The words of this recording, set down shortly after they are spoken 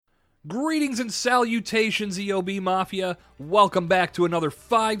Greetings and salutations, EOB Mafia. Welcome back to another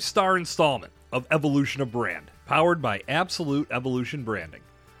 5-star installment of Evolution of Brand, powered by Absolute Evolution Branding.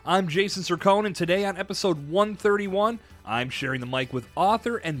 I'm Jason Sircone, and today on episode 131, I'm sharing the mic with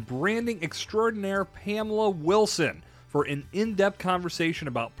author and branding extraordinaire Pamela Wilson for an in-depth conversation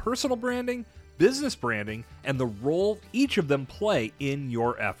about personal branding, business branding, and the role each of them play in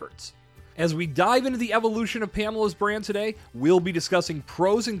your efforts. As we dive into the evolution of Pamela's brand today, we'll be discussing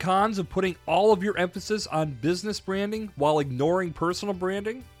pros and cons of putting all of your emphasis on business branding while ignoring personal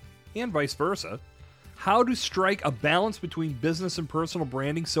branding, and vice versa. How to strike a balance between business and personal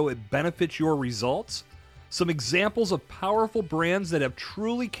branding so it benefits your results. Some examples of powerful brands that have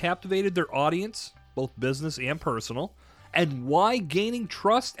truly captivated their audience, both business and personal, and why gaining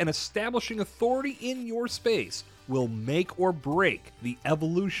trust and establishing authority in your space will make or break the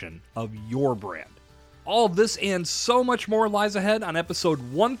evolution of your brand. All of this and so much more lies ahead on episode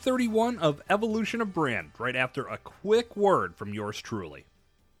 131 of Evolution of Brand, right after a quick word from yours truly.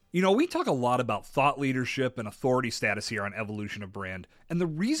 You know, we talk a lot about thought leadership and authority status here on Evolution of Brand, and the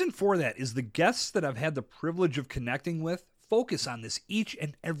reason for that is the guests that I've had the privilege of connecting with focus on this each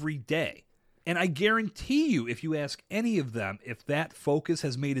and every day. And I guarantee you, if you ask any of them if that focus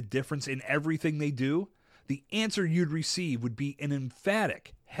has made a difference in everything they do, the answer you'd receive would be an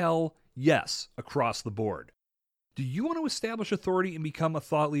emphatic hell yes across the board. Do you want to establish authority and become a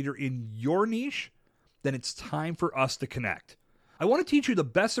thought leader in your niche? Then it's time for us to connect. I want to teach you the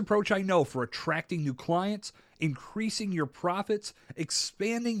best approach I know for attracting new clients, increasing your profits,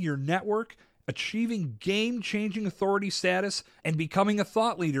 expanding your network, achieving game-changing authority status, and becoming a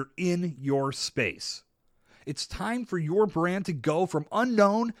thought leader in your space. It's time for your brand to go from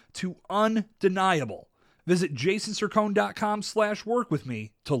unknown to undeniable. Visit jasonsircone.com/work with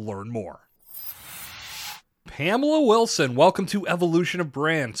me to learn more. Pamela Wilson, welcome to Evolution of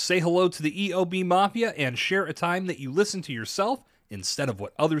Brand. Say hello to the EOB Mafia and share a time that you listened to yourself instead of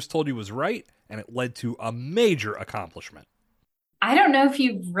what others told you was right, and it led to a major accomplishment. I don't know if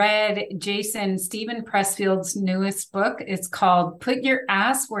you've read Steven Pressfield's newest book. It's called Put Your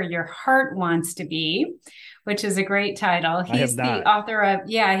Ass Where Your Heart Wants to Be, which is a great title. He's the author of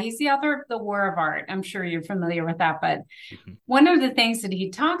The War of Art. I'm sure you're familiar with that. But one of the things that he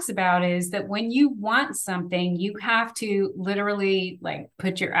talks about is that when you want something, you have to literally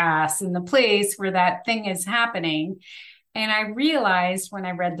put your ass in the place where that thing is happening. And I realized when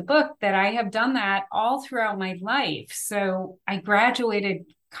I read the book that I have done that all throughout my life. So I graduated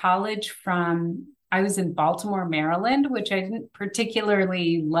college I was in Baltimore, Maryland, which I didn't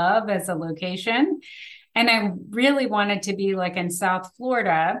particularly love as a location. And I really wanted to be in South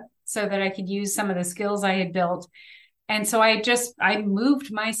Florida so that I could use some of the skills I had built. And so I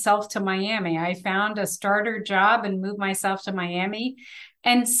moved myself to Miami. I found a starter job and moved myself to Miami.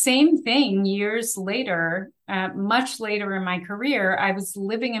 And same thing years later, much later in my career, I was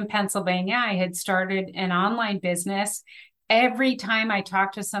living in Pennsylvania. I had started an online business. Every time I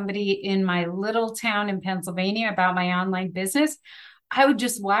talked to somebody in my little town in Pennsylvania about my online business, I would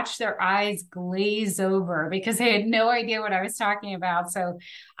just watch their eyes glaze over because they had no idea what I was talking about. So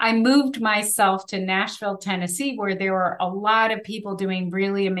I moved myself to Nashville, Tennessee, where there were a lot of people doing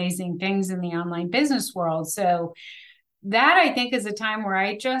really amazing things in the online business world. So that, I think, is a time where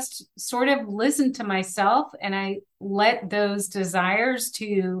I just sort of listened to myself and I let those desires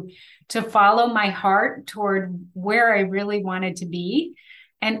to follow my heart toward where I really wanted to be.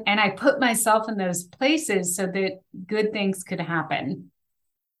 And I put myself in those places so that good things could happen.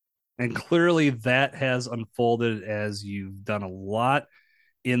 And clearly that has unfolded as you've done a lot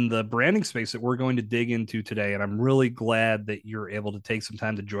in the branding space that we're going to dig into today. And I'm really glad that you're able to take some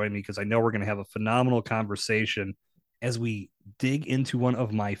time to join me because I know we're going to have a phenomenal conversation as we dig into one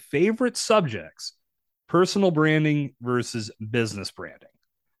of my favorite subjects, personal branding versus business branding.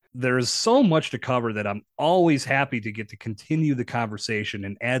 There is so much to cover that I'm always happy to get to continue the conversation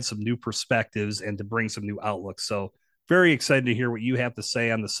and add some new perspectives and to bring some new outlooks. So very excited to hear what you have to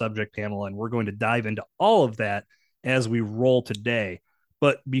say on the subject, Pamela, and we're going to dive into all of that as we roll today.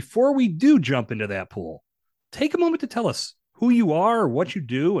 But before we do jump into that pool, take a moment to tell us who you are, what you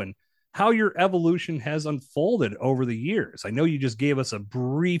do, and how your evolution has unfolded over the years. I know you just gave us a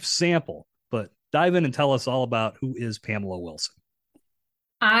brief sample, but dive in and tell us all about who is Pamela Wilson.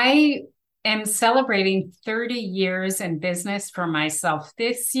 I am celebrating 30 years in business for myself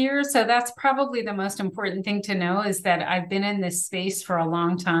this year. So that's probably the most important thing to know is that I've been in this space for a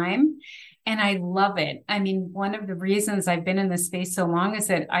long time and I love it. I mean, one of the reasons I've been in this space so long is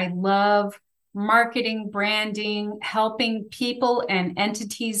that I love marketing, branding, helping people and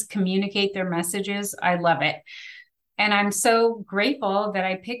entities communicate their messages. I love it. And I'm so grateful that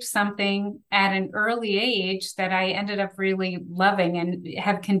I picked something at an early age that I ended up really loving and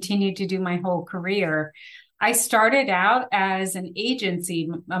have continued to do my whole career. I started out as an agency,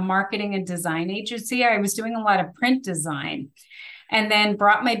 a marketing and design agency. I was doing a lot of print design and then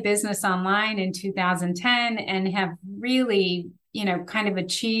brought my business online in 2010 and have really, kind of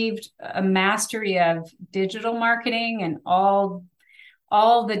achieved a mastery of digital marketing and all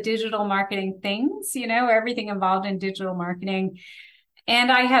the digital marketing things, everything involved in digital marketing.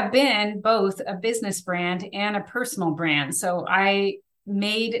 And I have been both a business brand and a personal brand. So I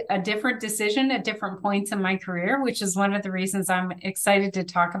made a different decision at different points in my career, which is one of the reasons I'm excited to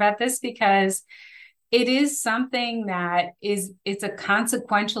talk about this, because it is something that it's a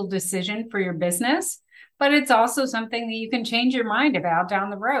consequential decision for your business, but it's also something that you can change your mind about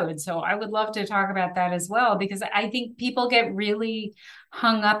down the road. So I would love to talk about that as well, because I think people get really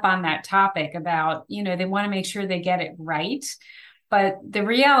hung up on that topic about, they want to make sure they get it right. But the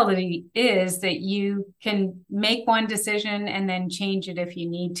reality is that you can make one decision and then change it if you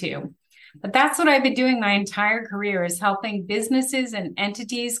need to. But that's what I've been doing my entire career, is helping businesses and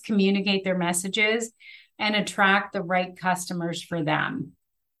entities communicate their messages and attract the right customers for them.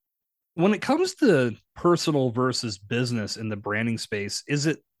 When it comes to personal versus business in the branding space, is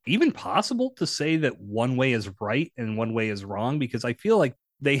it even possible to say that one way is right and one way is wrong? Because I feel like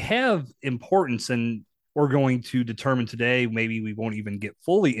they have importance, and we're going to determine today, maybe we won't even get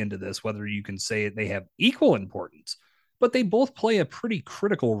fully into this, whether you can say they have equal importance, but they both play a pretty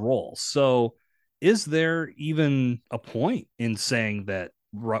critical role. So is there even a point in saying that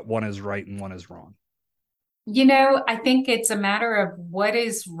one is right and one is wrong? I think it's a matter of what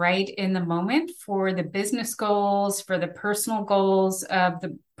is right in the moment for the business goals, for the personal goals of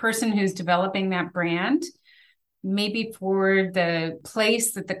the person who's developing that brand, maybe for the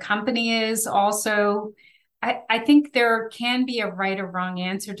place that the company is also. I think there can be a right or wrong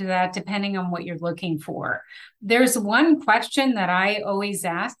answer to that, depending on what you're looking for. There's one question that I always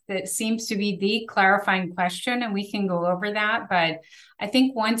ask that seems to be the clarifying question, and we can go over that. But I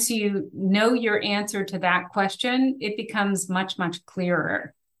think once you know your answer to that question, it becomes much, much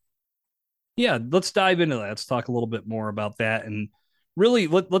clearer. Yeah, let's dive into that. Let's talk a little bit more about that. And really,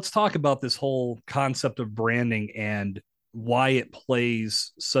 let's talk about this whole concept of branding and why it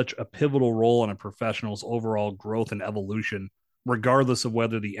plays such a pivotal role in a professional's overall growth and evolution, regardless of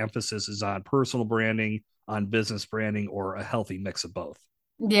whether the emphasis is on personal branding, on business branding, or a healthy mix of both.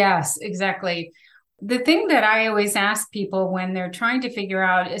 Yes, exactly. The thing that I always ask people when they're trying to figure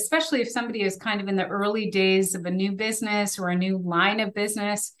out, especially if somebody is kind of in the early days of a new business or a new line of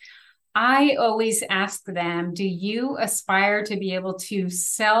business, I always ask them, do you aspire to be able to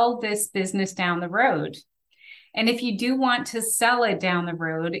sell this business down the road? And if you do want to sell it down the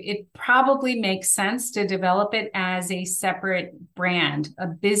road, it probably makes sense to develop it as a separate brand, a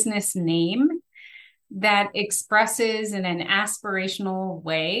business name that expresses in an aspirational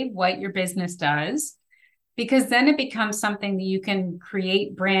way what your business does, because then it becomes something that you can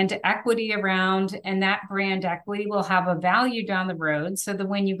create brand equity around, and that brand equity will have a value down the road, so that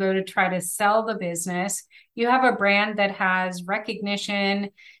when you go to try to sell the business, you have a brand that has recognition,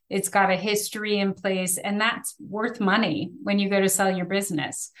 it's got a history in place, and that's worth money when you go to sell your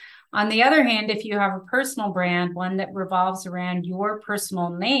business. On the other hand, if you have a personal brand, one that revolves around your personal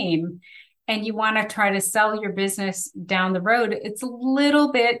name, and you want to try to sell your business down the road, it's a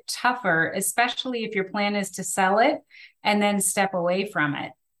little bit tougher, especially if your plan is to sell it and then step away from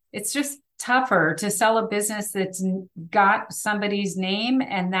it. It's just tougher to sell a business that's got somebody's name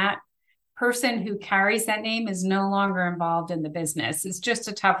and that person who carries that name is no longer involved in the business. It's just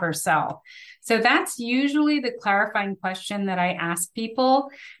a tougher sell. So that's usually the clarifying question that I ask people.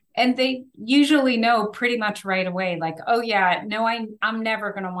 And they usually know pretty much right away, like, oh yeah, no, I'm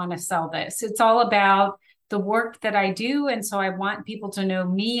never going to want to sell this. It's all about the work that I do. And so I want people to know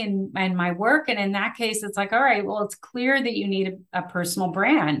me and my work. And in that case, it's like, all right, well, it's clear that you need a personal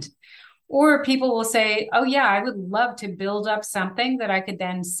brand. Or people will say, oh yeah, I would love to build up something that I could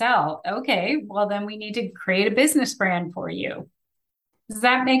then sell. Okay, well then we need to create a business brand for you. Does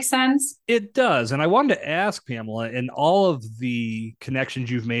that make sense? It does. And I wanted to ask, Pamela, in all of the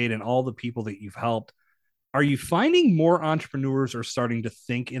connections you've made and all the people that you've helped, are you finding more entrepreneurs are starting to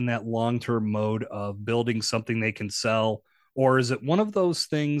think in that long-term mode of building something they can sell? Or is it one of those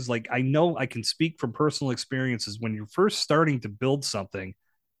things, like, I know I can speak from personal experiences, when you're first starting to build something,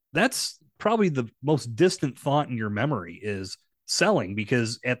 that's probably the most distant thought in your memory is selling,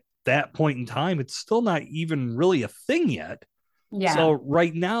 because at that point in time, it's still not even really a thing yet. Yeah. So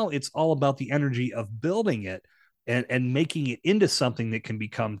right now it's all about the energy of building it. and making it into something that can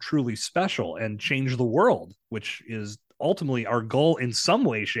become truly special and change the world, which is ultimately our goal in some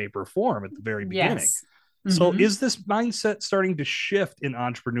way, shape, or form at the very beginning. Yes. So is this mindset starting to shift in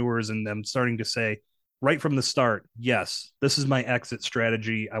entrepreneurs and them starting to say right from the start, yes, this is my exit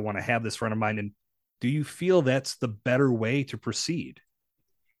strategy. I want to have this front of mind. And do you feel that's the better way to proceed?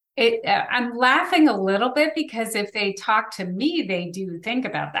 I'm laughing a little bit because if they talk to me, they do think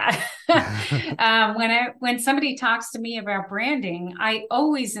about that. When somebody talks to me about branding, I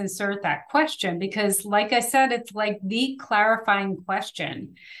always insert that question because, like I said, it's like the clarifying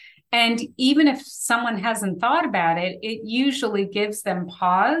question. And even if someone hasn't thought about it, it usually gives them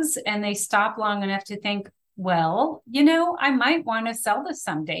pause and they stop long enough to think, well, I might want to sell this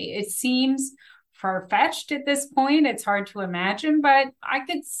someday. It seems far-fetched at this point. It's hard to imagine, but I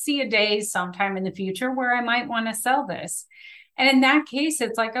could see a day sometime in the future where I might want to sell this. And in that case,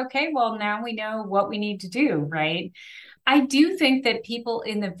 it's like, okay, well, now we know what we need to do, right? I do think that people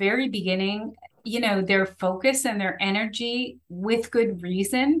in the very beginning, their focus and their energy with good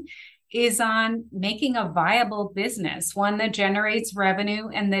reason is on making a viable business, one that generates revenue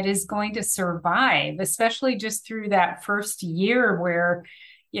and that is going to survive, especially just through that first year where,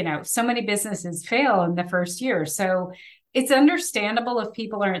 so many businesses fail in the first year. So it's understandable if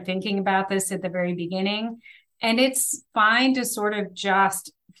people aren't thinking about this at the very beginning. And it's fine to sort of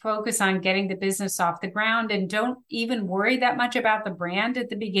just focus on getting the business off the ground and don't even worry that much about the brand at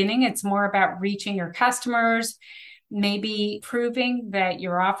the beginning. It's more about reaching your customers, maybe proving that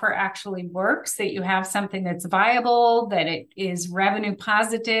your offer actually works, that you have something that's viable, that it is revenue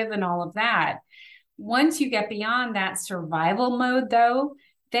positive and all of that. Once you get beyond that survival mode, though,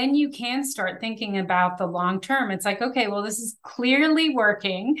 then you can start thinking about the long term. It's like, okay, well, this is clearly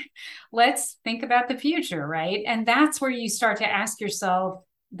working. Let's think about the future, right? And that's where you start to ask yourself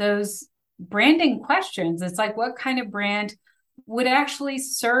those branding questions. It's like, what kind of brand would actually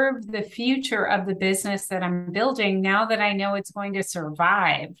serve the future of the business that I'm building now that I know it's going to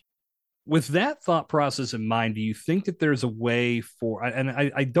survive? With that thought process in mind, do you think that there's a way for, and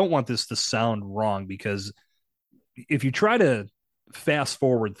I don't want this to sound wrong, because if you try to fast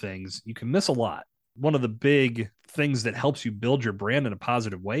forward things, you can miss a lot. One of the big things that helps you build your brand in a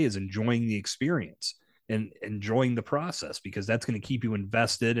positive way is enjoying the experience and enjoying the process, because that's going to keep you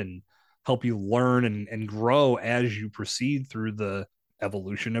invested and help you learn and grow as you proceed through the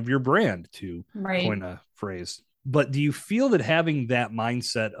evolution of your brand, to coin a phrase. But do you feel that having that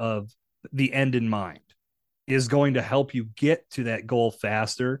mindset of the end in mind is going to help you get to that goal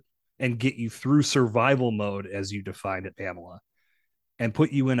faster and get you through survival mode, as you defined it, Pamela, and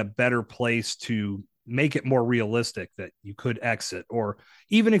put you in a better place to make it more realistic that you could exit, or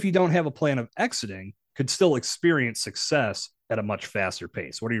even if you don't have a plan of exiting, could still experience success at a much faster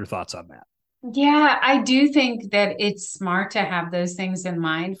pace? What are your thoughts on that? Yeah, I do think that it's smart to have those things in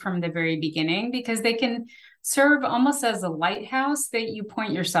mind from the very beginning, because they can serve almost as a lighthouse that you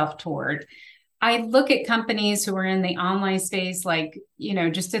point yourself toward. I look at companies who are in the online space, like,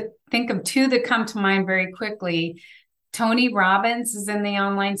 just to think of two that come to mind very quickly. Tony Robbins is in the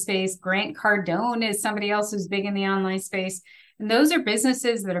online space. Grant Cardone is somebody else who's big in the online space. And those are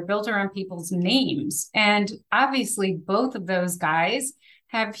businesses that are built around people's names. And obviously, both of those guys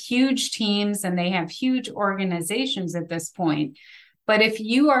have huge teams and they have huge organizations at this point. But if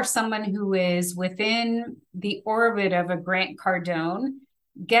you are someone who is within the orbit of a Grant Cardone,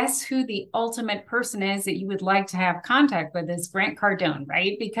 guess who the ultimate person is that you would like to have contact with is Grant Cardone,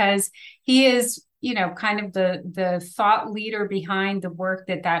 right? Because he is, kind of the thought leader behind the work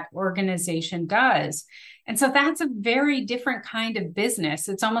that organization does. And so that's a very different kind of business.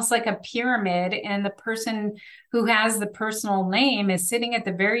 It's almost like a pyramid, and the person who has the personal name is sitting at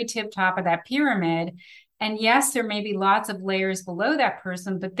the very tip top of that pyramid. And yes, there may be lots of layers below that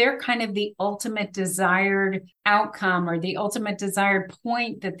person, but they're kind of the ultimate desired outcome or the ultimate desired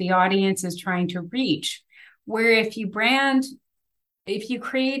point that the audience is trying to reach. Where if you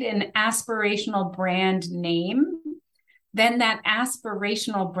create an aspirational brand name, then that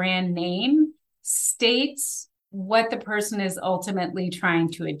aspirational brand name states what the person is ultimately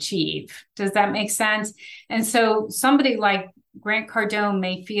trying to achieve. Does that make sense? And so somebody like Grant Cardone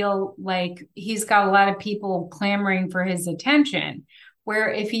may feel like he's got a lot of people clamoring for his attention,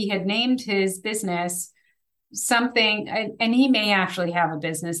 where if he had named his business something, and he may actually have a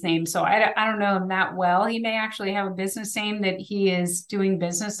business name, so I don't know him that well. He may actually have a business name that he is doing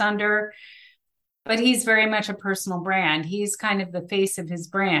business under, but he's very much a personal brand. He's kind of the face of his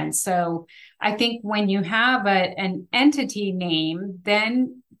brand. So I think when you have an entity name,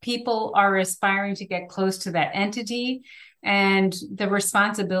 then people are aspiring to get close to that entity, and the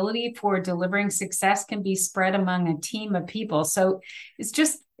responsibility for delivering success can be spread among a team of people. So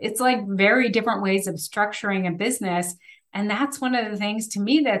it's like very different ways of structuring a business. And that's one of the things to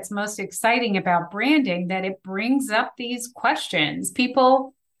me that's most exciting about branding, that it brings up these questions.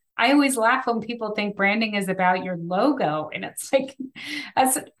 I always laugh when people think branding is about your logo. And it's like,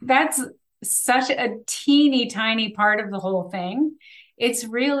 that's such a teeny tiny part of the whole thing. It's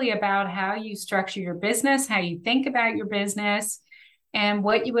really about how you structure your business, how you think about your business, and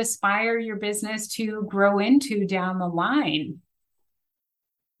what you aspire your business to grow into down the line.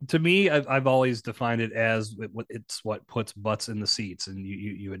 To me, I've always defined it as it's what puts butts in the seats, and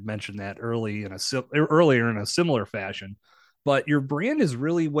you had mentioned that earlier in a similar fashion. But your brand is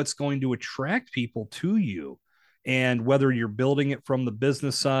really what's going to attract people to you, and whether you're building it from the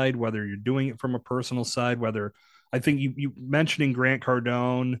business side, whether you're doing it from a personal side, whether I think you mentioning Grant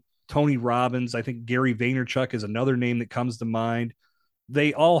Cardone, Tony Robbins, I think Gary Vaynerchuk is another name that comes to mind.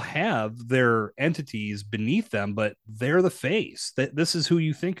 They all have their entities beneath them, but they're the face. This is who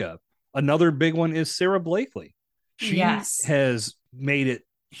you think of. Another big one is Sara Blakely. She has made it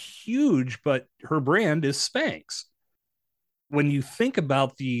huge, but her brand is Spanx. When you think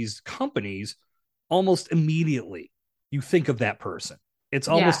about these companies, almost immediately you think of that person. It's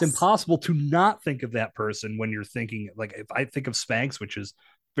almost impossible to not think of that person when you're thinking, like, if I think of Spanx, which is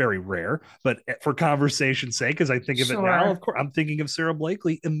very rare, but for conversation's sake, as I think of it now, of course, I'm thinking of Sara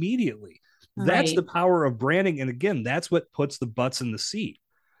Blakely immediately. That's the power of branding. And again, that's what puts the butts in the seat.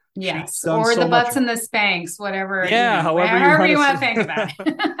 Yes. Or the butts in the Spanx, whatever. Yeah. However you want to think about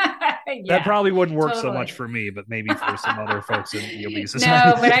it. That probably wouldn't work so much for me, but maybe for some other folks in the obese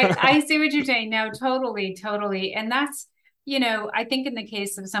society. No, but I see what you're saying. No, totally. And that's, I think in the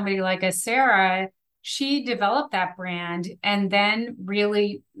case of somebody like a Sara, she developed that brand and then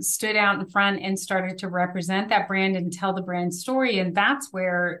really stood out in front and started to represent that brand and tell the brand story. And that's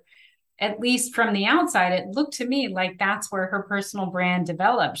where, at least from the outside, it looked to me like that's where her personal brand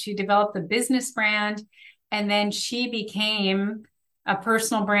developed. She developed the business brand, and then she became a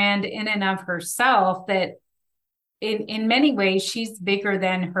personal brand in and of herself that in many ways, she's bigger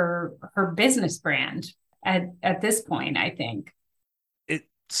than her business brand at this point, I think. It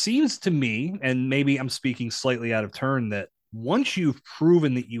seems to me, and maybe I'm speaking slightly out of turn, that once you've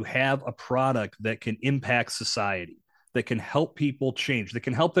proven that you have a product that can impact society, that can help people change, that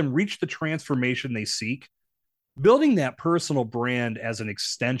can help them reach the transformation they seek, building that personal brand as an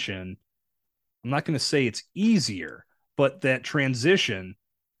extension, I'm not going to say it's easier, but that transition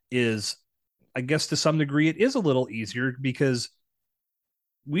is, I guess to some degree, it is a little easier because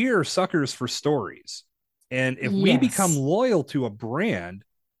we are suckers for stories. And if we become loyal to a brand,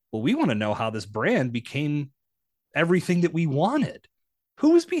 well, we want to know how this brand became everything that we wanted.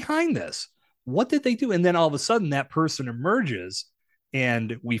 Who was behind this? What did they do? And then all of a sudden that person emerges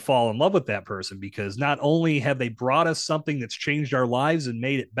and we fall in love with that person because not only have they brought us something that's changed our lives and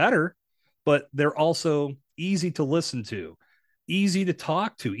made it better, but they're also easy to listen to, easy to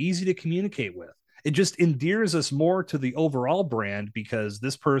talk to, easy to communicate with. It just endears us more to the overall brand because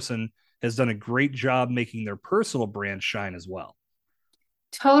this person has done a great job making their personal brand shine as well.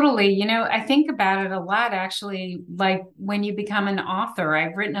 Totally. I think about it a lot, actually, like when you become an author.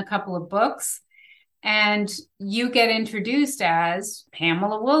 I've written a couple of books and you get introduced as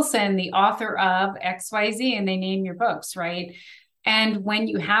Pamela Wilson, the author of XYZ, and they name your books, right? And when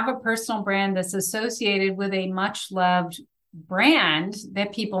you have a personal brand that's associated with a much loved brand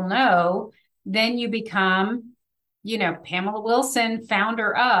that people know, then you become, Pamela Wilson,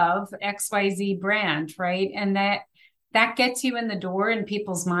 founder of XYZ brand, right? And that gets you in the door in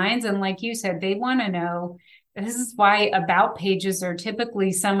people's minds. And like you said, they want to know. This is why about pages are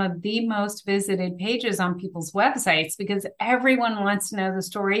typically some of the most visited pages on people's websites, because everyone wants to know the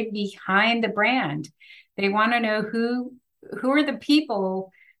story behind the brand. They want to know who are the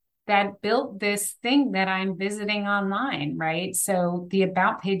people that built this thing that I'm visiting online, right? So the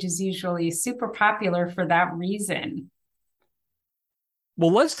about page is usually super popular for that reason.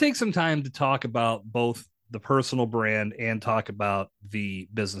 Well, let's take some time to talk about both the personal brand and talk about the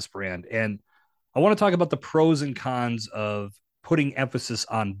business brand. And I want to talk about the pros and cons of putting emphasis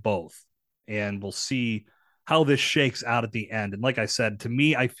on both. And we'll see how this shakes out at the end. And like I said, to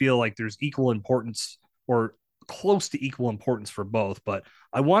me, I feel like there's equal importance or close to equal importance for both. But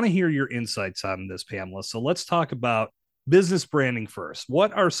I want to hear your insights on this, Pamela. So let's talk about business branding first.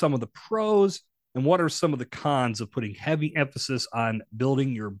 What are some of the pros and what are some of the cons of putting heavy emphasis on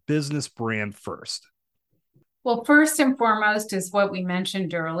building your business brand first? Well, first and foremost is what we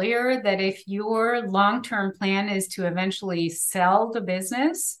mentioned earlier, that if your long-term plan is to eventually sell the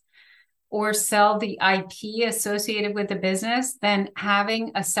business or sell the IP associated with the business, then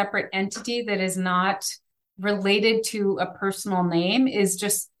having a separate entity that is not related to a personal name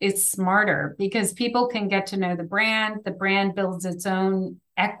it's smarter because people can get to know the brand. The brand builds its own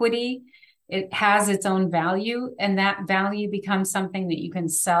equity. It has its own value, and that value becomes something that you can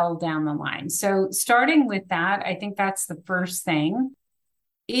sell down the line. So starting with that, I think that's the first thing.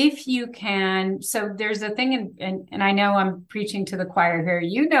 If you can, so there's a thing, and I know I'm preaching to the choir here,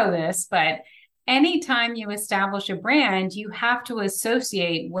 you know this, but anytime you establish a brand, you have to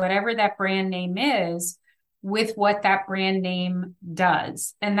associate whatever that brand name is with what that brand name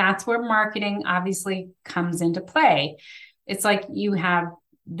does. And that's where marketing obviously comes into play. It's like you have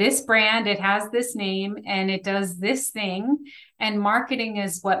this brand, it has this name, and it does this thing. And marketing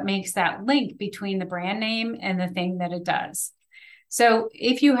is what makes that link between the brand name and the thing that it does. So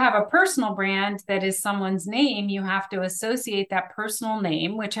if you have a personal brand that is someone's name, you have to associate that personal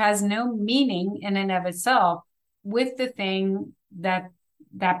name, which has no meaning in and of itself, with the thing that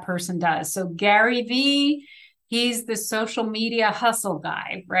that person does. So Gary Vee, he's the social media hustle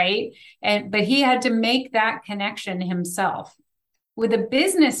guy, right? But he had to make that connection himself. With a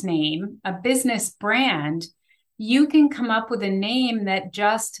business name, a business brand, you can come up with a name that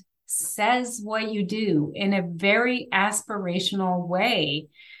just says what you do in a very aspirational way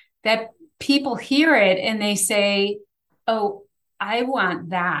that people hear it and they say, oh, I want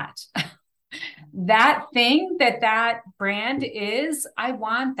that. That thing that brand is, I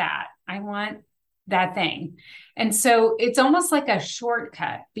want that. I want that thing. And so it's almost like a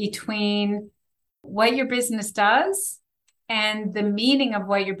shortcut between what your business does and the meaning of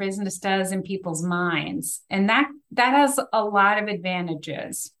what your business does in people's minds. And that has a lot of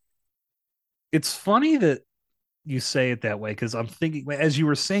advantages. It's funny that you say it that way, because I'm thinking, as you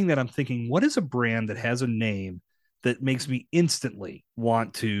were saying that, I'm thinking, what is a brand that has a name that makes me instantly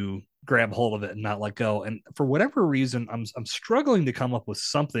want to grab hold of it and not let go? And for whatever reason, I'm struggling to come up with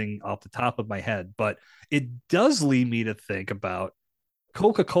something off the top of my head, but it does lead me to think about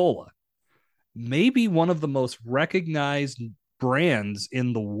Coca-Cola. Maybe one of the most recognized brands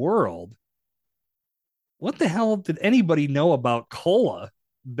in the world. What the hell did anybody know about cola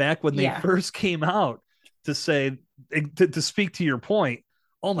back when they first came out to say, to speak to your point?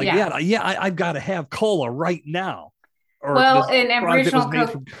 Oh my God. Yeah. I've got to have cola right now. Or well, an original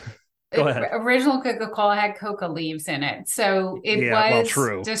Go ahead. Original Coca-Cola had coca leaves in it. So it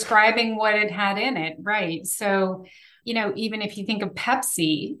was describing what it had in it. Right. So, even if you think of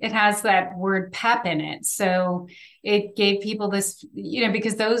Pepsi, it has that word pep in it. So it gave people this,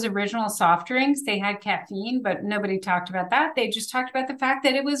 because those original soft drinks, they had caffeine, but nobody talked about that. They just talked about the fact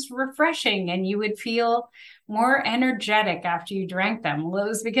that it was refreshing and you would feel more energetic after you drank them. Well, it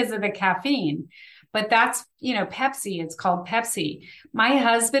was because of the caffeine. But that's, Pepsi, it's called Pepsi. My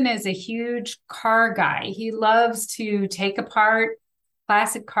husband is a huge car guy. He loves to take apart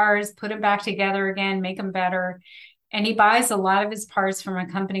classic cars, put them back together again, make them better. And he buys a lot of his parts from a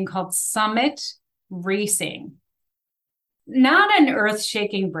company called Summit Racing. Not an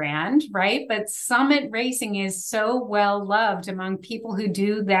earth-shaking brand, right? But Summit Racing is so well loved among people who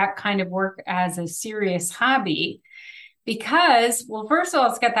do that kind of work as a serious hobby. Because, well, first of all,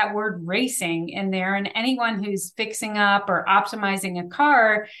 it's got that word racing in there. And anyone who's fixing up or optimizing a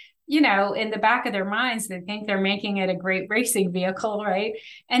car, in the back of their minds, they think they're making it a great racing vehicle, right?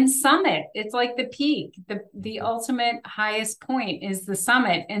 And Summit, it's like the peak, the ultimate highest point is the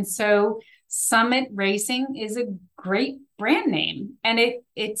summit. And so Summit Racing is a great brand name. And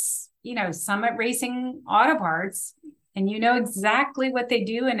it's, Summit Racing Auto Parts, and exactly what they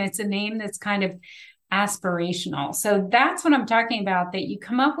do. And it's a name that's kind of aspirational. So that's what I'm talking about, that you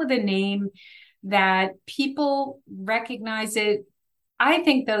come up with a name that people recognize it. I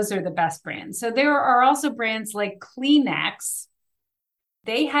think those are the best brands. So there are also brands like Kleenex.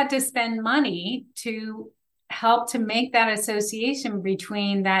 They had to spend money to help to make that association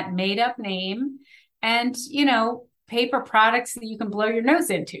between that made up name and, paper products that you can blow your nose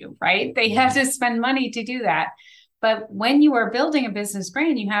into, right? They had to spend money to do that. But when you are building a business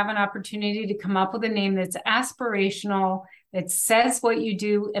brand, you have an opportunity to come up with a name that's aspirational, that says what you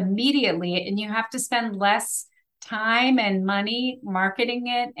do immediately, and you have to spend less time and money marketing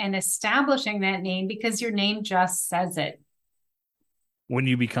it and establishing that name because your name just says it. When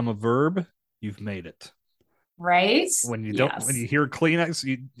you become a verb, you've made it. Right? When you don't, when you hear Kleenex,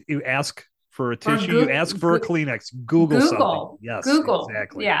 you ask for a tissue, you ask for a Kleenex. Google something. Yes, Google.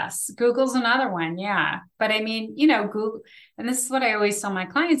 Exactly. Yes. Google's another one. Yeah. But I mean, Google, and this is what I always tell my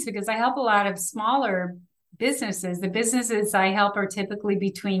clients, because I help a lot of smaller businesses. The businesses I help are typically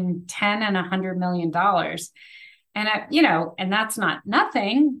between 10 and $100 million. And and that's not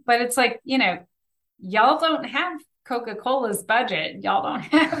nothing, but it's like, y'all don't have Coca-Cola's budget. Y'all don't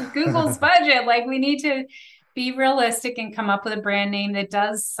have Google's budget. Like, we need to be realistic and come up with a brand name that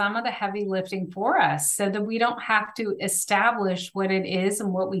does some of the heavy lifting for us so that we don't have to establish what it is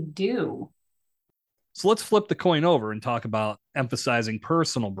and what we do. So let's flip the coin over and talk about emphasizing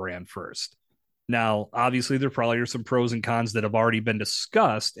personal brand first. Now, obviously, there probably are some pros and cons that have already been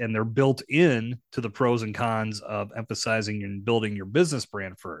discussed, and they're built in to the pros and cons of emphasizing and building your business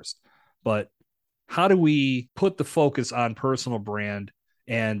brand first. But how do we put the focus on personal brand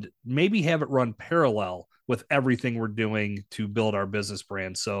and maybe have it run parallel with everything we're doing to build our business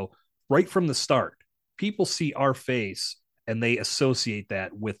brand? So right from the start, people see our face and they associate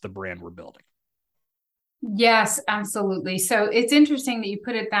that with the brand we're building. Yes, absolutely. So it's interesting that you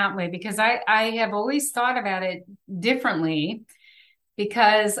put it that way, because I have always thought about it differently,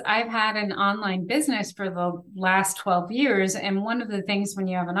 because I've had an online business for the last 12 years. And one of the things when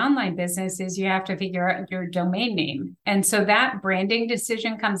you have an online business is you have to figure out your domain name. And so that branding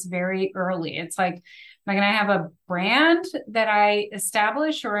decision comes very early. It's like, am I going to have a brand that I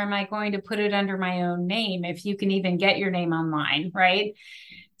establish, or am I going to put it under my own name if you can even get your name online, right?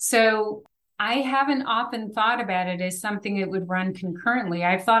 So I haven't often thought about it as something that would run concurrently.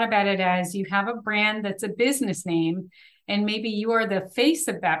 I've thought about it as you have a brand that's a business name, and maybe you are the face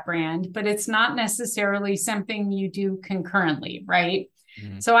of that brand, but it's not necessarily something you do concurrently, right?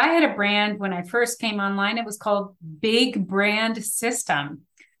 Mm-hmm. So I had a brand when I first came online. It was called Big Brand System.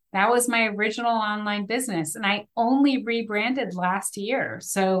 That was my original online business, and I only rebranded last year.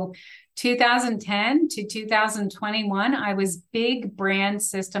 So 2010 to 2021, I was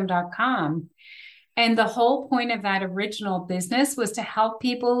bigbrandsystem.com. And the whole point of that original business was to help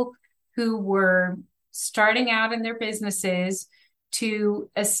people who were starting out in their businesses to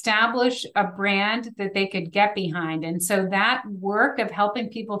establish a brand that they could get behind. And so that work of helping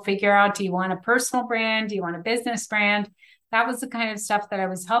people figure out, do you want a personal brand? Do you want a business brand? That was the kind of stuff that I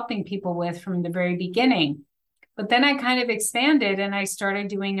was helping people with from the very beginning. But then I kind of expanded and I started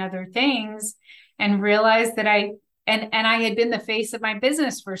doing other things and realized that I had been the face of my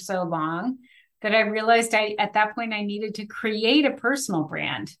business for so long that I realized at that point I needed to create a personal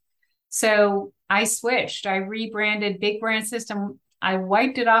brand. So I switched. I rebranded Big Brand System. I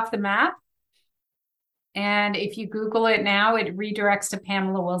wiped it off the map. And if you Google it now, it redirects to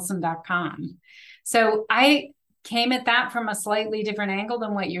PamelaWilson.com. So I came at that from a slightly different angle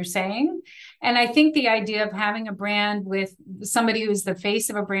than what you're saying. And I think the idea of having a brand with somebody who's the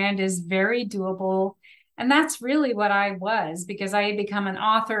face of a brand is very doable. And that's really what I was, because I had become an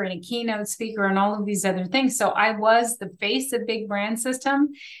author and a keynote speaker and all of these other things. So I was the face of Big Brand System.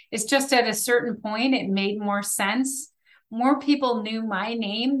 It's just at a certain point, it made more sense. More people knew my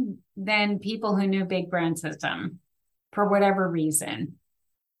name than people who knew Big Brand System for whatever reason.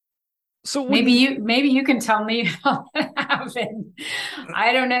 So maybe you can tell me how that happened.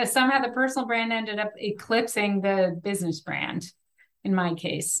 I don't know. Somehow the personal brand ended up eclipsing the business brand in my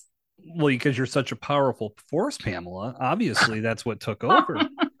case. Well, because you're such a powerful force, Pamela. Obviously, that's what took over.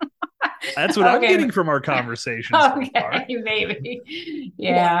 That's what I'm getting from our conversation. Okay, maybe.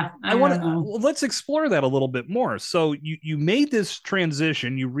 Yeah. Well, I want to. Well, let's explore that a little bit more. So you made this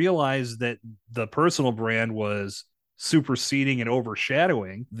transition. You realized that the personal brand was superseding and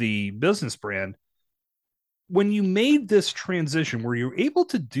overshadowing the business brand. When you made this transition, were you able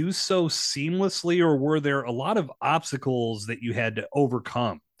to do so seamlessly, or were there a lot of obstacles that you had to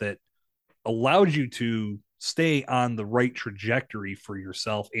overcome that allowed you to stay on the right trajectory for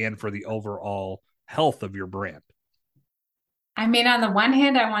yourself and for the overall health of your brand? I mean, on the one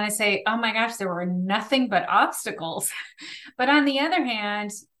hand, I want to say, oh my gosh, there were nothing but obstacles. But on the other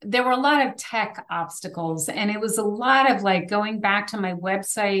hand, there were a lot of tech obstacles. And it was a lot of like going back to my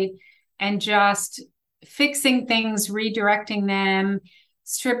website and just fixing things, redirecting them,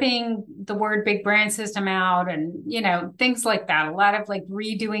 stripping the word Big Brand System out, and, things like that. A lot of like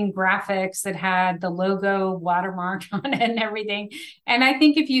redoing graphics that had the logo watermark on it and everything. And I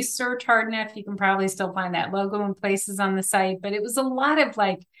think if you search hard enough, you can probably still find that logo in places on the site. But it was a lot of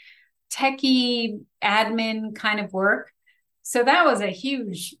like techie admin kind of work. So that was a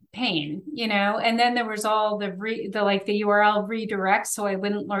huge pain, and then there was all the URL redirect, so I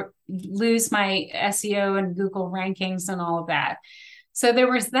wouldn't lose my SEO and Google rankings and all of that. So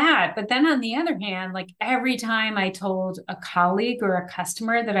there was that. But then on the other hand, like every time I told a colleague or a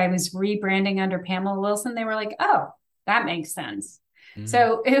customer that I was rebranding under Pamela Wilson, they were like, oh, that makes sense. Mm-hmm.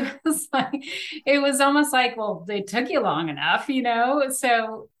 So it was almost like, well, it took you long enough,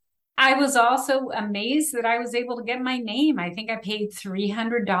 So I was also amazed that I was able to get my name. I think I paid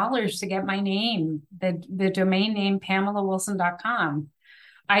 $300 to get my name, the domain name PamelaWilson.com.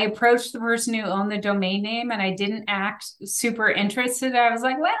 I approached the person who owned the domain name and I didn't act super interested. I was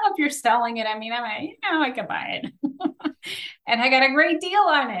like, well, if you're selling it, I mean, I could buy it. And I got a great deal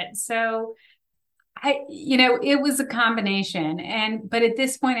on it. So it was a combination. But at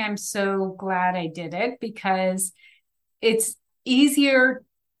this point, I'm so glad I did it because it's easier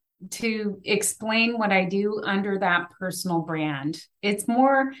to explain what I do under that personal brand. It's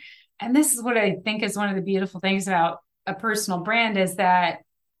more, and this is what I think is one of the beautiful things about a personal brand is that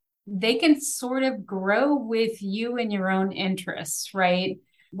they can sort of grow with you and your own interests, right?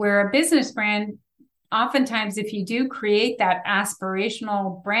 Where a business brand, oftentimes, if you do create that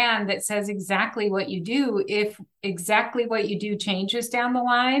aspirational brand that says exactly what you do, if exactly what you do changes down the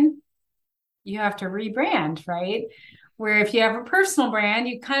line, you have to rebrand, right? Where if you have a personal brand,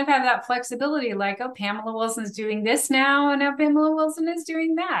 you kind of have that flexibility, like, oh, Pamela Wilson's doing this now, and now Pamela Wilson is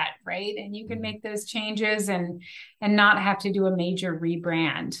doing that, right? And you can make those changes and not have to do a major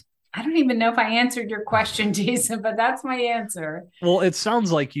rebrand. I don't even know if I answered your question, Jason, but that's my answer. Well, it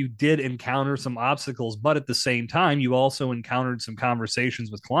sounds like you did encounter some obstacles, but at the same time, you also encountered some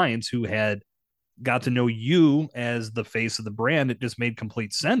conversations with clients who had got to know you as the face of the brand. It just made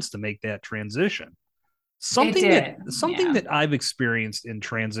complete sense to make that transition. Something that I've experienced in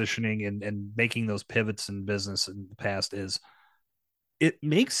transitioning and making those pivots in business in the past is it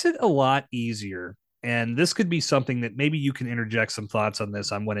makes it a lot easier. And this could be something that maybe you can interject some thoughts on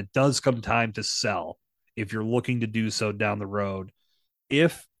this on when it does come time to sell, if you're looking to do so down the road.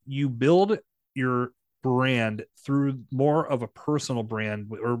 If you build your brand through more of a personal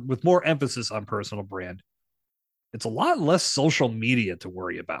brand or with more emphasis on personal brand, it's a lot less social media to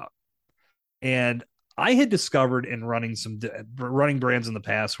worry about. And I had discovered in running brands in the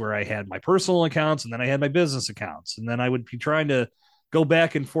past where I had my personal accounts and then I had my business accounts, and then I would be trying to go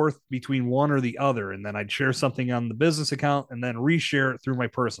back and forth between one or the other, and then I'd share something on the business account and then reshare it through my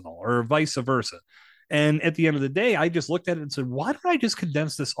personal, or vice versa. And at the end of the day, I just looked at it and said, why don't I just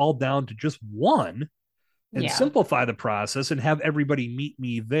condense this all down to just one and simplify the process and have everybody meet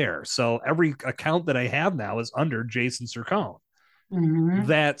me there? So every account that I have now is under Jason Cercone. Mm-hmm.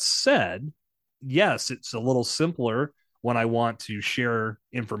 That said, yes, it's a little simpler when I want to share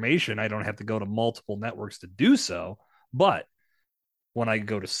information. I don't have to go to multiple networks to do so. But when I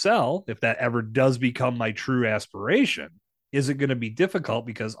go to sell, if that ever does become my true aspiration, is it going to be difficult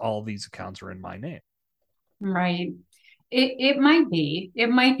because all these accounts are in my name? Right. It might be,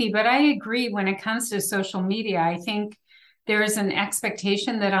 but I agree when it comes to social media, I think there is an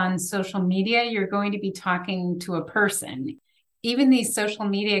expectation that on social media, you're going to be talking to a person. Even these social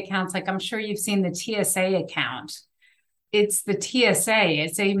media accounts, like I'm sure you've seen the TSA account. It's the TSA.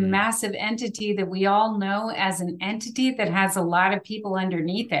 It's a massive entity that we all know as an entity that has a lot of people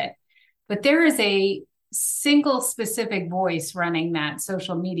underneath it. But there is a single specific voice running that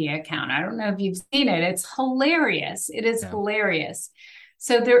social media account. I don't know if you've seen it. It's hilarious. It is hilarious.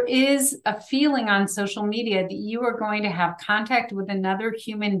 So there is a feeling on social media that you are going to have contact with another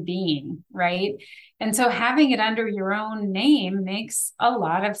human being, right? And so having it under your own name makes a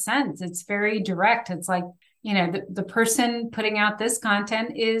lot of sense. It's very direct. It's like, the person putting out this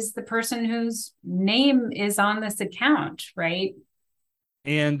content is the person whose name is on this account, right?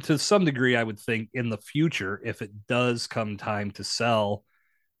 And to some degree, I would think in the future, if it does come time to sell,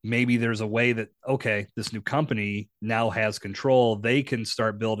 maybe there's a way that, okay, this new company now has control. They can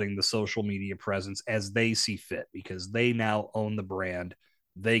start building the social media presence as they see fit because they now own the brand.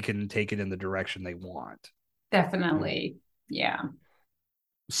 They can take it in the direction they want. Definitely. Yeah.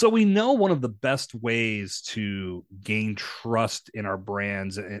 So we know one of the best ways to gain trust in our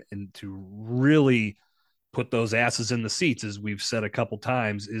brands and to really put those asses in the seats, as we've said a couple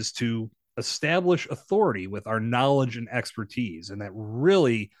times, is to establish authority with our knowledge and expertise. And that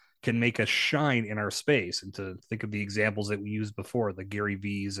really can make us shine in our space. And to think of the examples that we used before, the Gary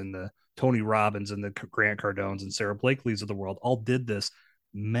V's and the Tony Robbins and the Grant Cardones and Sarah Blakely's of the world all did this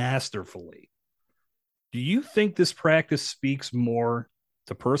masterfully. Do you think this practice speaks more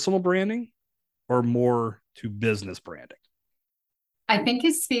to personal branding or more to business branding? I think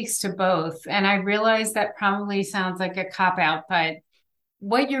it speaks to both. And I realize that probably sounds like a cop-out, but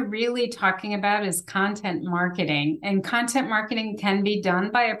what you're really talking about is content marketing. And content marketing can be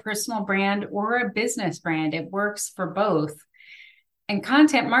done by a personal brand or a business brand. It works for both. And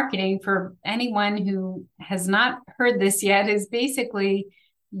content marketing, for anyone who has not heard this yet, is basically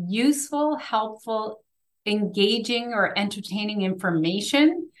useful, helpful, engaging, or entertaining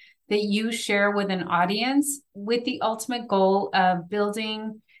information that you share with an audience with the ultimate goal of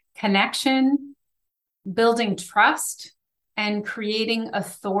building connection, building trust, and creating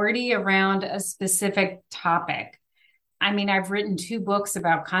authority around a specific topic. I mean, I've written 2 books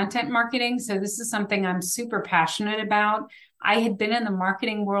about content marketing, so this is something I'm super passionate about. I had been in the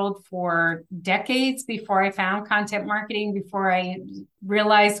marketing world for decades before I found content marketing, before I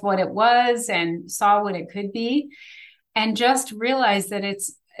realized what it was and saw what it could be, and just realized that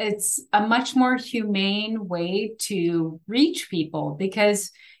it's a much more humane way to reach people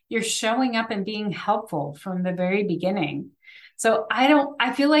because you're showing up and being helpful from the very beginning. So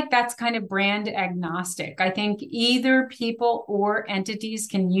I feel like that's kind of brand agnostic. I think either people or entities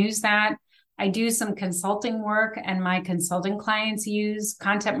can use that. I do some consulting work, and my consulting clients use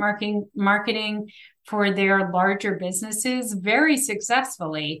content marketing for their larger businesses very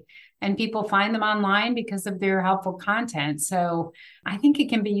successfully. And people find them online because of their helpful content. So I think it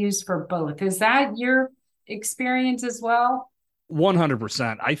can be used for both. Is that your experience as well?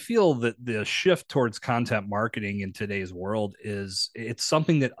 100%. I feel that the shift towards content marketing in today's world it's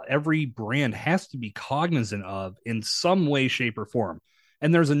something that every brand has to be cognizant of in some way, shape, or form.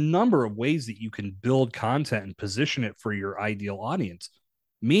 And there's a number of ways that you can build content and position it for your ideal audience.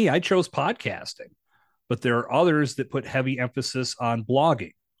 Me, I chose podcasting, but there are others that put heavy emphasis on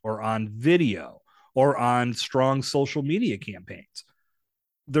blogging or on video or on strong social media campaigns.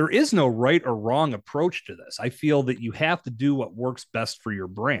 There is no right or wrong approach to this. I feel that you have to do what works best for your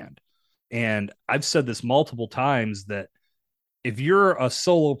brand. And I've said this multiple times that if you're a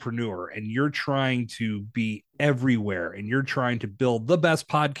solopreneur and you're trying to be everywhere and you're trying to build the best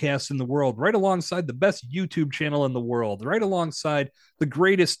podcast in the world, right alongside the best YouTube channel in the world, right alongside the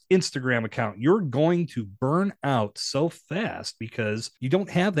greatest Instagram account, you're going to burn out so fast because you don't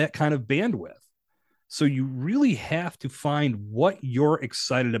have that kind of bandwidth. So you really have to find what you're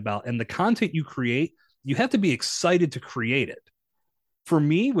excited about, and the content you create, you have to be excited to create it. For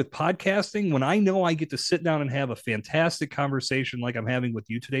me, with podcasting, when I know I get to sit down and have a fantastic conversation like I'm having with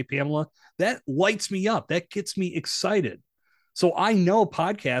you today, Pamela, that lights me up. That gets me excited. So I know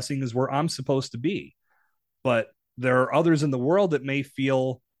podcasting is where I'm supposed to be. But there are others in the world that may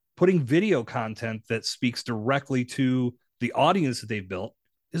feel putting video content that speaks directly to the audience that they've built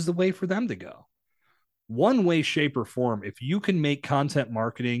is the way for them to go. One way, shape, or form, if you can make content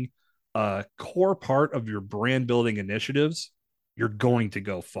marketing a core part of your brand building initiatives, you're going to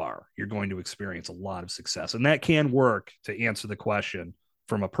go far. You're going to experience a lot of success. And that can work, to answer the question,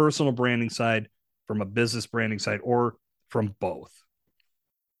 from a personal branding side, from a business branding side, or from both.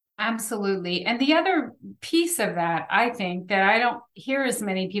 Absolutely. And the other piece of that, I think, that I don't hear as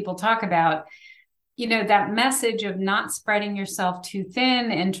many people talk about, that message of not spreading yourself too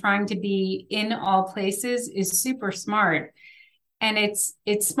thin and trying to be in all places is super smart. And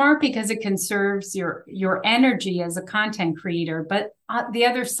it's smart because it conserves your energy as a content creator. But the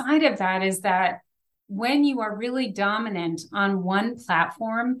other side of that is that when you are really dominant on one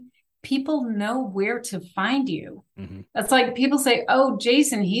platform, people know where to find you. Mm-hmm. That's like people say, oh,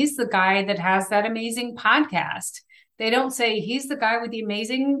 Jason, he's the guy that has that amazing podcast. They don't say he's the guy with the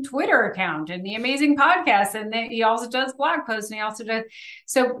amazing Twitter account and the amazing podcast. And he also does blog posts and he also does.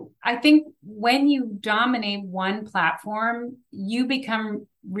 So I think when you dominate one platform, you become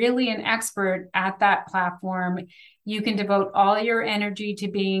really an expert at that platform. You can devote all your energy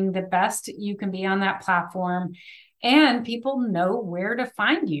to being the best you can be on that platform. And people know where to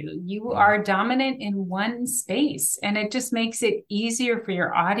find you. You are dominant in one space, and it just makes it easier for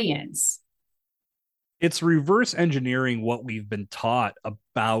your audience. It's reverse engineering what we've been taught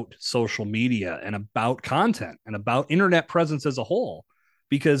about social media and about content and about internet presence as a whole.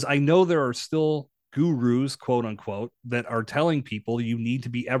 Because I know there are still gurus, quote unquote, that are telling people you need to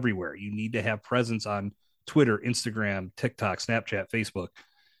be everywhere. You need to have presence on Twitter, Instagram, TikTok, Snapchat, Facebook,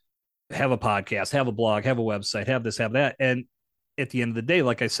 have a podcast, have a blog, have a website, have this, have that. And at the end of the day,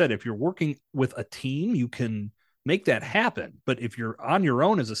 like I said, if you're working with a team, you can make that happen. But if you're on your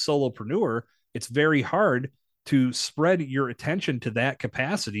own as a solopreneur, it's very hard to spread your attention to that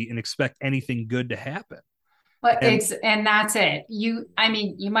capacity and expect anything good to happen. Well, and that's it. You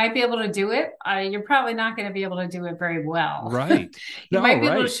might be able to do it. You're probably not going to be able to do it very well. Right. You might be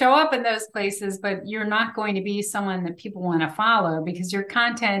able to show up in those places, but you're not going to be someone that people want to follow because your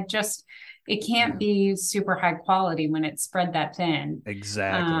content it can't be super high quality when it's spread that thin.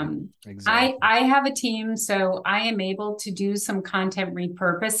 Exactly. I have a team, so I am able to do some content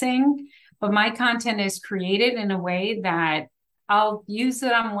repurposing, but my content is created in a way that I'll use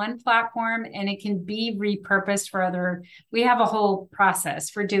it on one platform and it can be repurposed for other. We have a whole process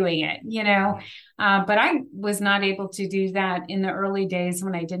for doing it, but I was not able to do that in the early days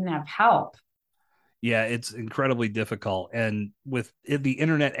when I didn't have help. Yeah, it's incredibly difficult. And with the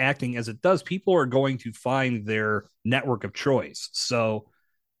internet acting as it does, people are going to find their network of choice. So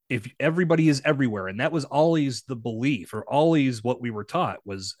if everybody is everywhere, and that was always the belief, or always what we were taught,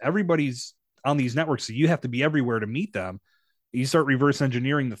 was everybody's on these networks, so you have to be everywhere to meet them. You start reverse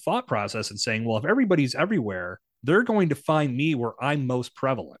engineering the thought process and saying, well, if everybody's everywhere, they're going to find me where I'm most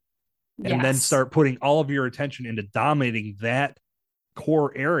prevalent. And then Yes. start putting all of your attention into dominating that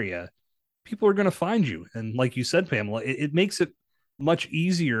core area. People are going to find you. And like you said, Pamela, it makes it much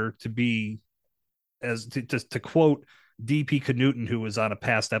easier to be, as to quote DP Knudten, who was on a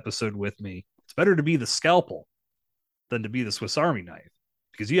past episode with me, it's better to be the scalpel than to be the Swiss Army knife,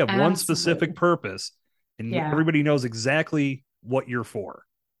 because you have one specific Absolutely. purpose and Yeah. everybody knows exactly what you're for.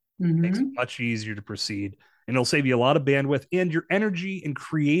 It makes it Mm-hmm. much easier to proceed, and it'll save you a lot of bandwidth, and your energy and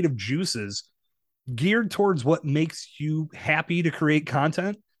creative juices geared towards what makes you happy to create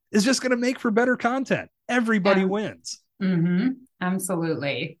content is just going to make for better content. Everybody wins. Mm-hmm.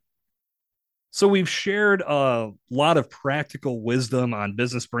 Absolutely. So we've shared a lot of practical wisdom on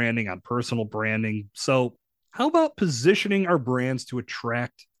business branding, on personal branding. So how about positioning our brands to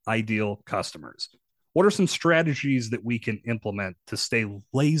attract ideal customers? What are some strategies that we can implement to stay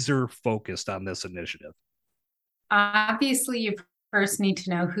laser focused on this initiative? Obviously, you first need to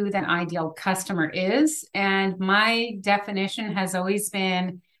know who that ideal customer is. And my definition has always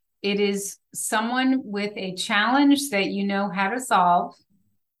been it is someone with a challenge that you know how to solve.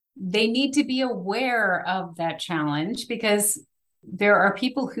 They need to be aware of that challenge, because there are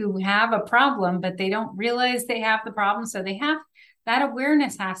people who have a problem, but they don't realize they have the problem. So they have that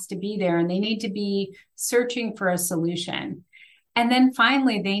awareness has to be there, and they need to be searching for a solution. And then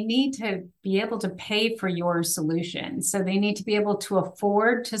finally, they need to be able to pay for your solution. So they need to be able to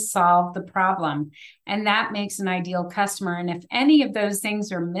afford to solve the problem. And that makes an ideal customer. And if any of those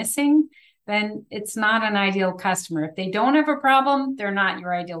things are missing, then it's not an ideal customer. If they don't have a problem, they're not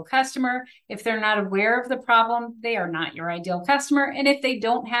your ideal customer. If they're not aware of the problem, they are not your ideal customer. And if they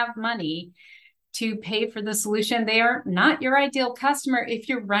don't have money to pay for the solution, they are not your ideal customer if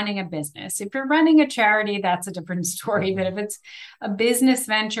you're running a business. If you're running a charity, that's a different story. But if it's a business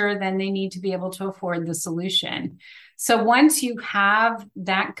venture, then they need to be able to afford the solution. So once you have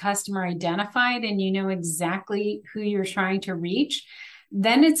that customer identified and you know exactly who you're trying to reach,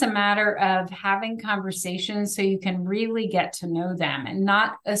 then it's a matter of having conversations so you can really get to know them, and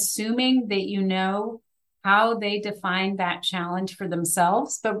not assuming that you know how they define that challenge for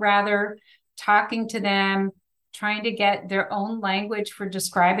themselves, but rather talking to them, trying to get their own language for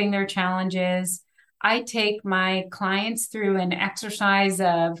describing their challenges. I take my clients through an exercise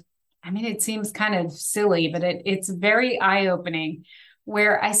of, I mean, it seems kind of silly, but it's very eye-opening,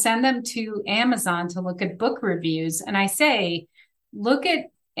 where I send them to Amazon to look at book reviews. And I say, look at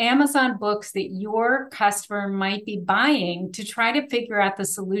Amazon books that your customer might be buying to try to figure out the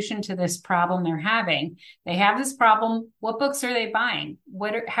solution to this problem they're having. They have this problem. What books are they buying?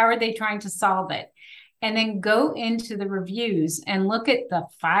 How are they trying to solve it? And then go into the reviews and look at the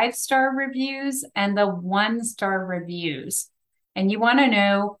 5-star reviews and the 1-star reviews. And you want to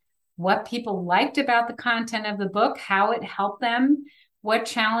know what people liked about the content of the book, how it helped them, what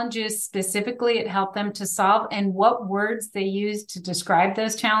challenges specifically it helped them to solve, and what words they used to describe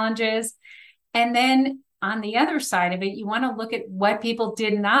those challenges. And then on the other side of it, you want to look at what people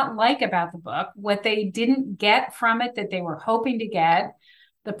did not like about the book, what they didn't get from it that they were hoping to get,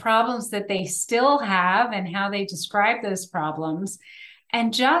 the problems that they still have and how they describe those problems.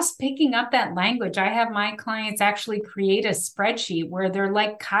 And just picking up that language. I have my clients actually create a spreadsheet where they're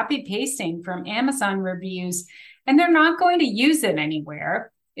like copy pasting from Amazon reviews, and they're not going to use it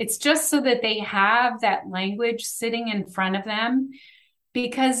anywhere. It's just so that they have that language sitting in front of them.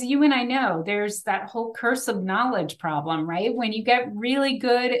 Because you and I know there's that whole curse of knowledge problem, right? When you get really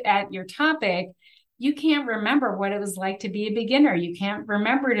good at your topic, you can't remember what it was like to be a beginner. You can't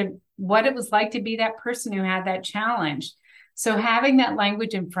remember what it was like to be that person who had that challenge. So having that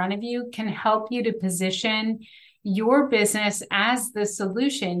language in front of you can help you to position your business as the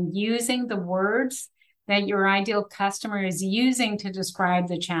solution, using the words that your ideal customer is using to describe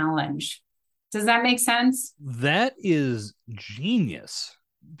the challenge. Does that make sense? That is genius,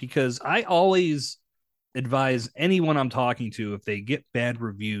 because I always advise anyone I'm talking to, if they get bad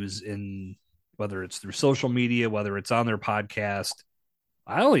reviews, in whether it's through social media, whether it's on their podcast,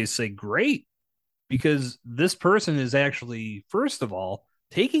 I always say, great, because this person is actually, first of all,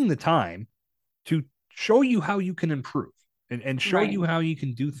 taking the time to show you how you can improve, and show you how you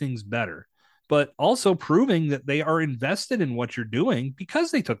can do things better, but also proving that they are invested in what you're doing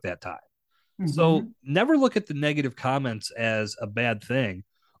because they took that time. Mm-hmm. So never look at the negative comments as a bad thing.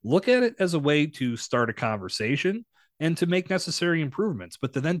 Look at it as a way to start a conversation and to make necessary improvements,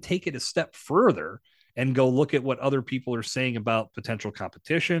 but to then take it a step further and go look at what other people are saying about potential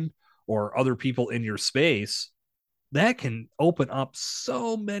competition or other people in your space. That can open up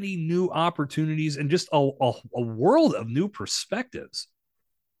so many new opportunities and just a world of new perspectives.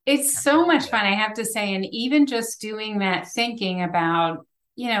 It's so much fun, I have to say. And even just doing that, thinking about,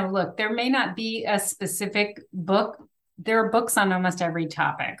 look, there may not be a specific book. There are books on almost every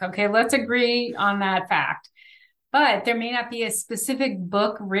topic. Okay, let's agree on that fact. But there may not be a specific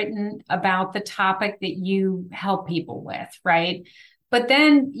book written about the topic that you help people with, right? But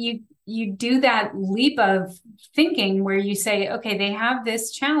then you do that leap of thinking where you say, okay, they have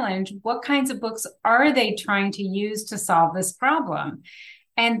this challenge. What kinds of books are they trying to use to solve this problem?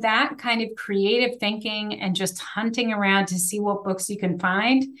 And that kind of creative thinking and just hunting around to see what books you can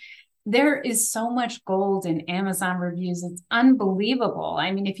find. There is so much gold in Amazon reviews. It's unbelievable.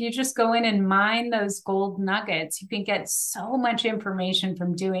 I mean, if you just go in and mine those gold nuggets, you can get so much information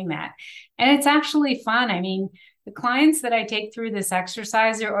from doing that. And it's actually fun. I mean, the clients that I take through this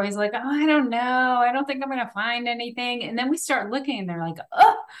exercise are always like, oh, I don't know. I don't think I'm going to find anything. And then we start looking and they're like,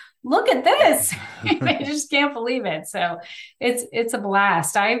 oh, look at this. They just can't believe it. So it's a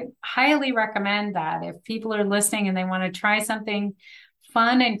blast. I highly recommend that if people are listening and they want to try something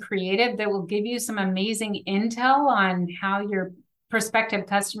fun and creative that will give you some amazing intel on how your prospective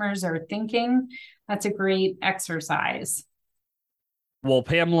customers are thinking, that's a great exercise. Well,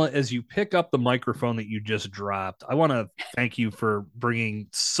 Pamela, as you pick up the microphone that you just dropped, I want to thank you for bringing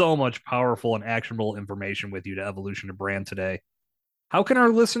so much powerful and actionable information with you to Evolution of Brand today. How can our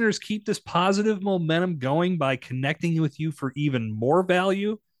listeners keep this positive momentum going by connecting with you for even more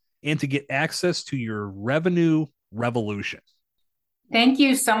value and to get access to your revenue revolution? Thank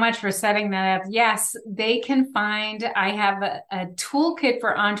you so much for setting that up. Yes, they can find, I have a toolkit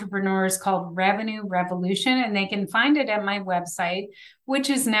for entrepreneurs called Revenue Revolution, and they can find it at my website, which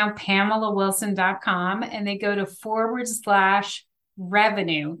is now PamelaWilson.com, and they go to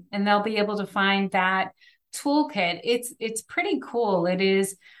 /revenue, and they'll be able to find that toolkit. It's pretty cool. It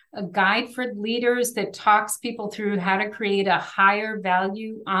is a guide for leaders that talks people through how to create a higher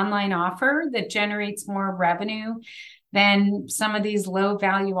value online offer that generates more revenue than some of these low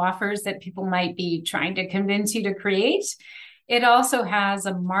value offers that people might be trying to convince you to create. It also has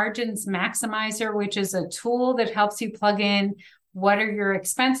a margins maximizer, which is a tool that helps you plug in what are your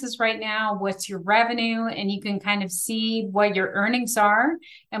expenses right now, what's your revenue, and you can kind of see what your earnings are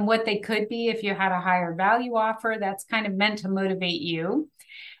and what they could be if you had a higher value offer. That's kind of meant to motivate you.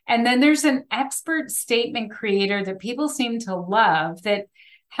 And then there's an expert statement creator that people seem to love that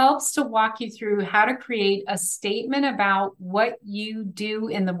helps to walk you through how to create a statement about what you do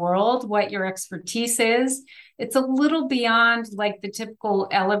in the world, what your expertise is. It's a little beyond like the typical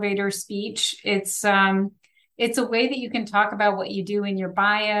elevator speech. It's a way that you can talk about what you do in your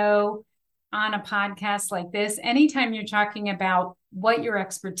bio on a podcast like this. Anytime you're talking about what your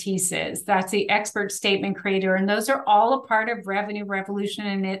expertise is, that's the expert statement creator. And those are all a part of Revenue Revolution,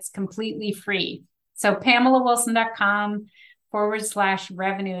 and it's completely free. So PamelaWilson.com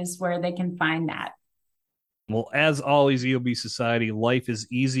 /revenue is where they can find that. Well, as always, EOB Society, life is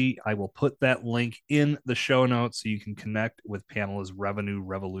easy. I will put that link in the show notes so you can connect with Pamela's Revenue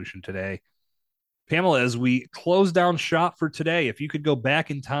Revolution today. Pamela, as we close down shop for today, if you could go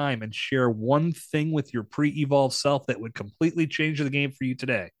back in time and share one thing with your pre-evolved self that would completely change the game for you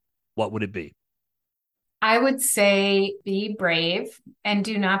today, what would it be? I would say be brave and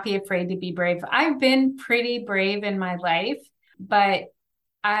do not be afraid to be brave. I've been pretty brave in my life, but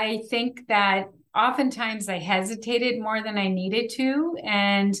I think that oftentimes I hesitated more than I needed to.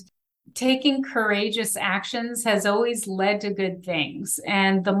 And taking courageous actions has always led to good things.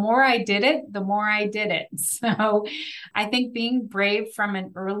 And the more I did it, the more I did it. So I think being brave from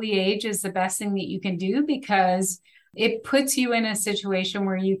an early age is the best thing that you can do, because it puts you in a situation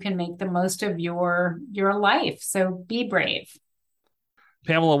where you can make the most of your life. So be brave.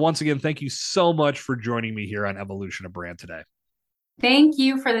 Pamela, once again, thank you so much for joining me here on Evolution of Brand today. Thank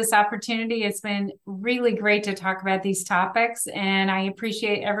you for this opportunity. It's been really great to talk about these topics, and I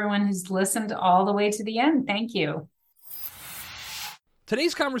appreciate everyone who's listened all the way to the end. Thank you.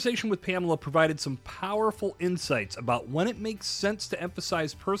 Today's conversation with Pamela provided some powerful insights about when it makes sense to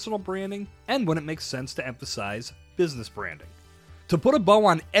emphasize personal branding and when it makes sense to emphasize business branding. To put a bow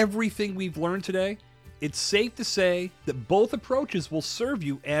on everything we've learned today, it's safe to say that both approaches will serve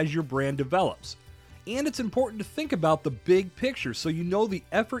you as your brand develops. And it's important to think about the big picture so you know the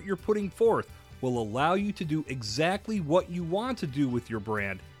effort you're putting forth will allow you to do exactly what you want to do with your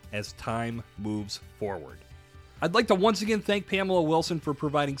brand as time moves forward. I'd like to once again thank Pamela Wilson for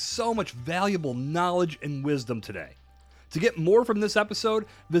providing so much valuable knowledge and wisdom today. To get more from this episode,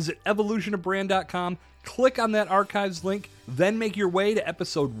 visit evolutionofbrand.com, click on that archives link, then make your way to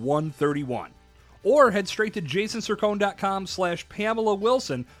episode 131. Or head straight to jasonsircone.com/Pamela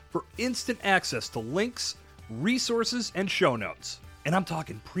Wilson for instant access to links, resources, and show notes. And I'm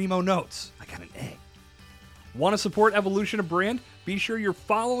talking primo notes. I got an A. Want to support Evolution of Brand? Be sure you're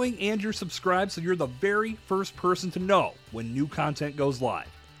following and you're subscribed so you're the very first person to know when new content goes live.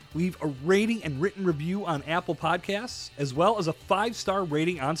 Leave a rating and written review on Apple Podcasts, as well as a 5-star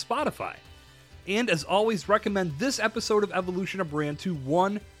rating on Spotify. And as always, recommend this episode of Evolution of Brand to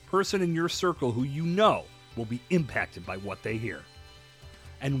one person in your circle who you know will be impacted by what they hear.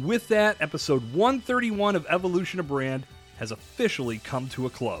 And with that, episode 131 of Evolution of Brand has officially come to a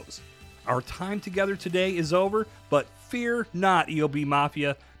close. Our time together today is over, but fear not, EOB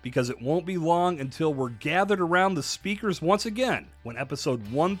Mafia, because it won't be long until we're gathered around the speakers once again when episode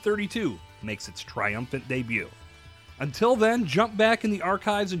 132 makes its triumphant debut. Until then, jump back in the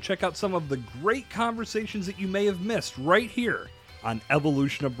archives and check out some of the great conversations that you may have missed right here on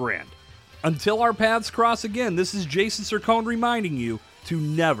Evolution of Brand. Until our paths cross again, this is Jason Sircone reminding you to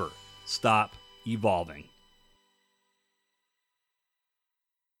never stop evolving.